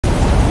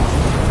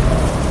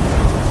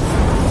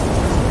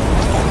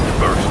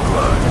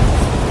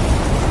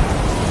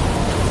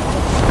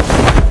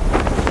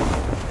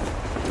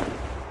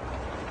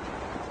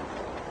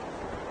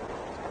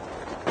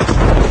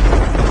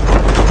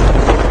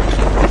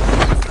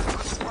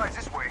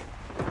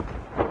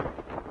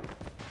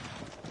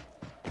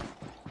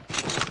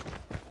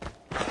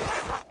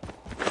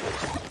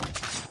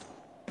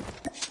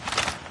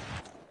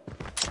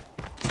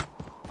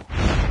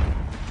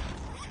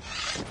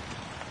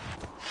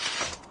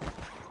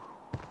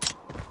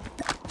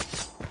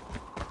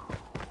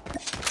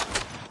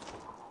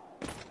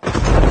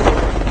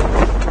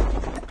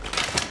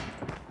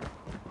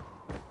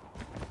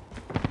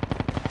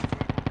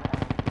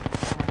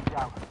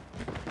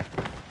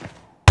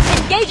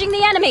Engaging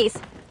the enemies!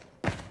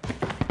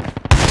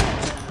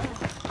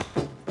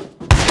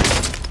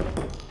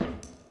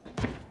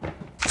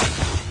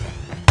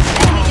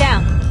 Enemy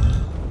down.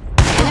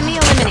 Enemy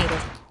eliminated.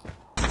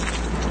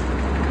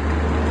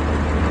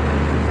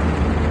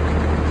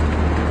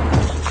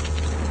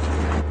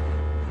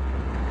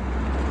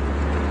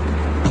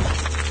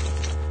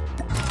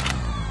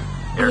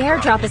 The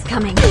airdrop is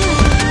coming.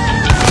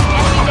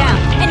 Enemy down.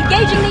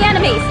 Engaging the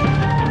enemies!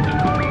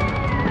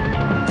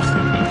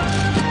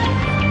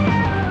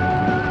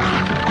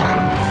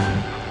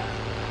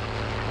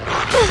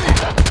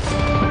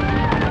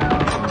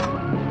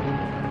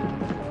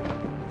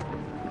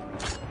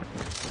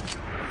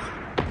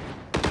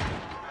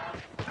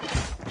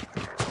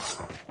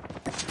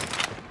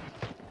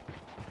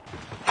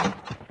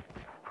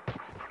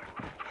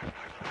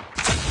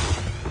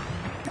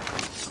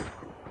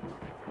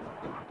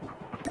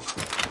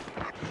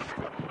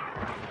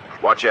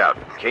 Watch out.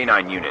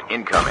 K9 unit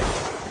incoming.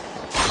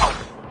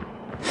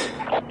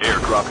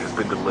 Airdrop has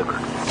been delivered.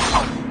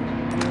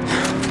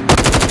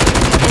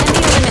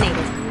 Enemy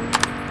eliminated.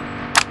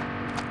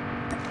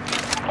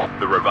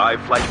 The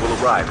revived flight will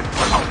arrive in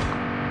 1 minute.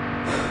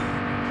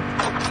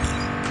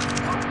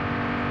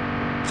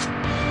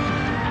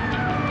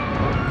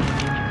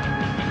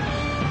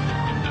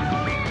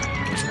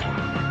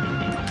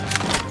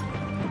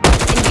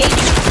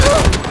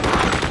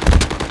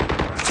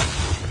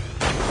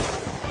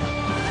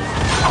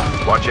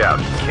 Watch out.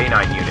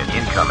 K9 unit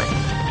incoming.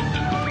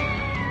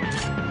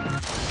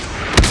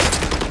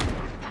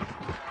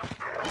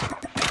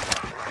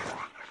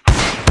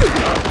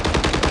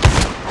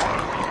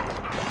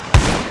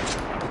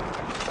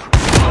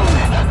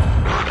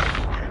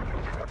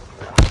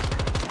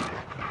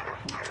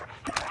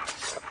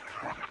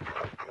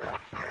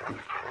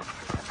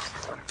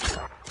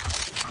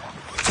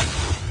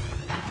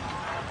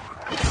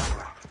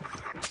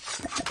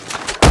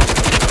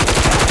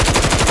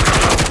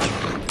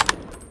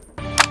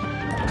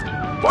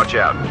 Watch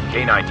out.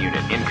 K9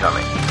 unit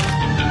incoming.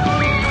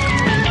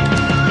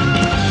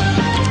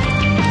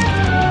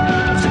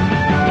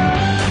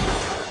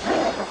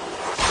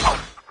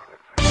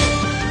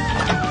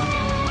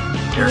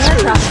 The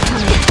airdrop is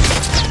coming.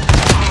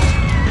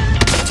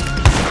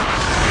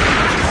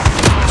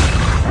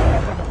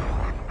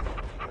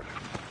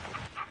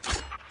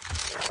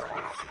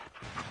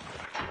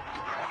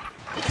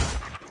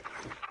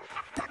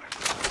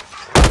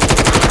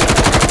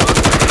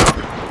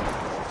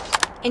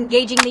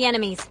 Engaging the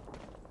enemies.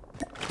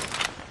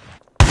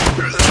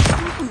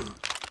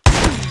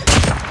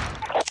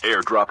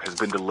 Airdrop has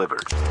been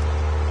delivered.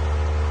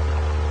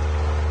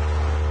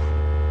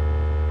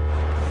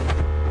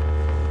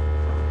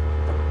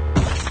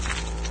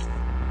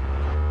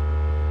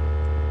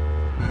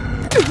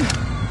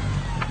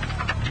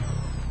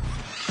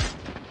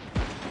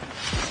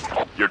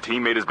 Your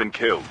teammate has been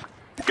killed.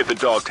 Get the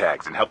dog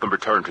tags and help them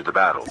return to the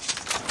battle.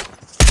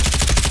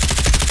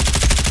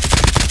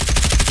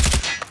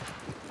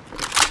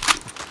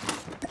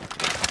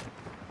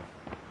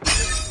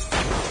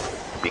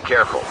 Be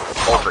careful.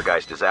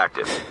 Poltergeist is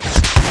active.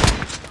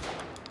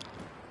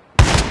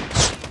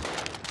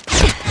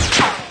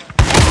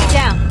 Enemy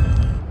down.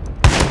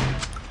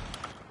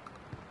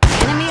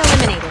 Enemy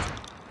eliminated.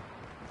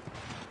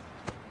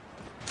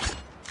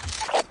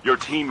 Your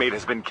teammate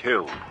has been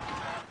killed.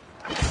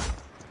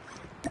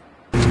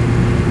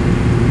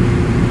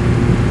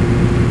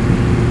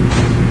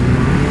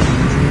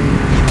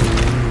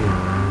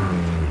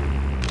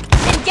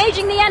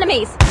 Engaging the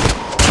enemies!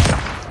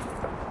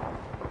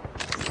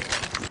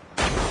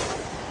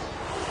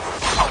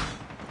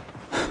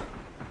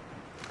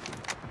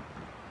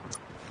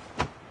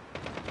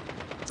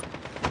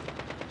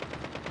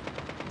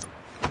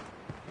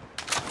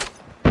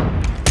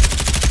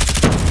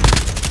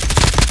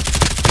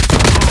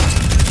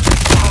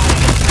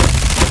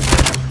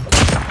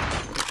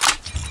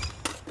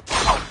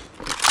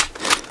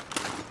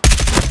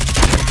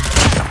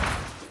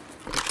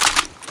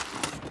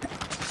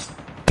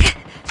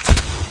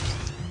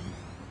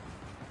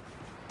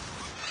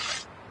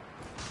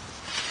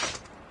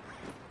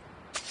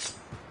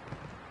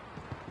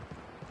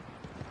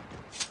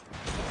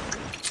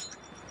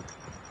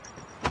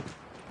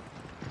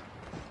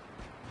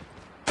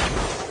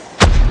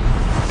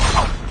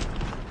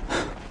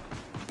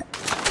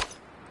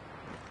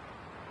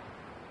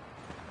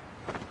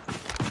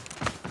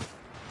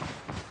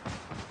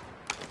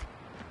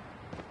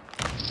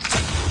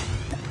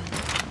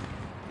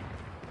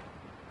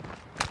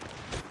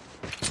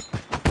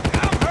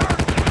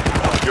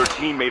 Your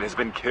teammate has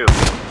been killed.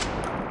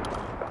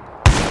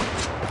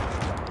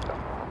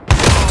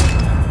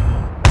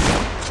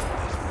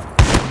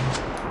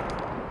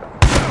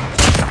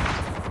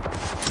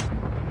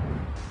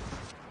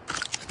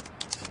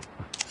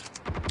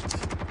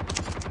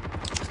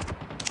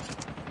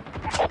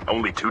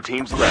 Only 2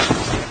 teams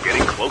left,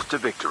 getting close to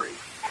victory.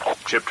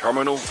 Chip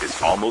terminal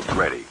is almost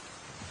ready.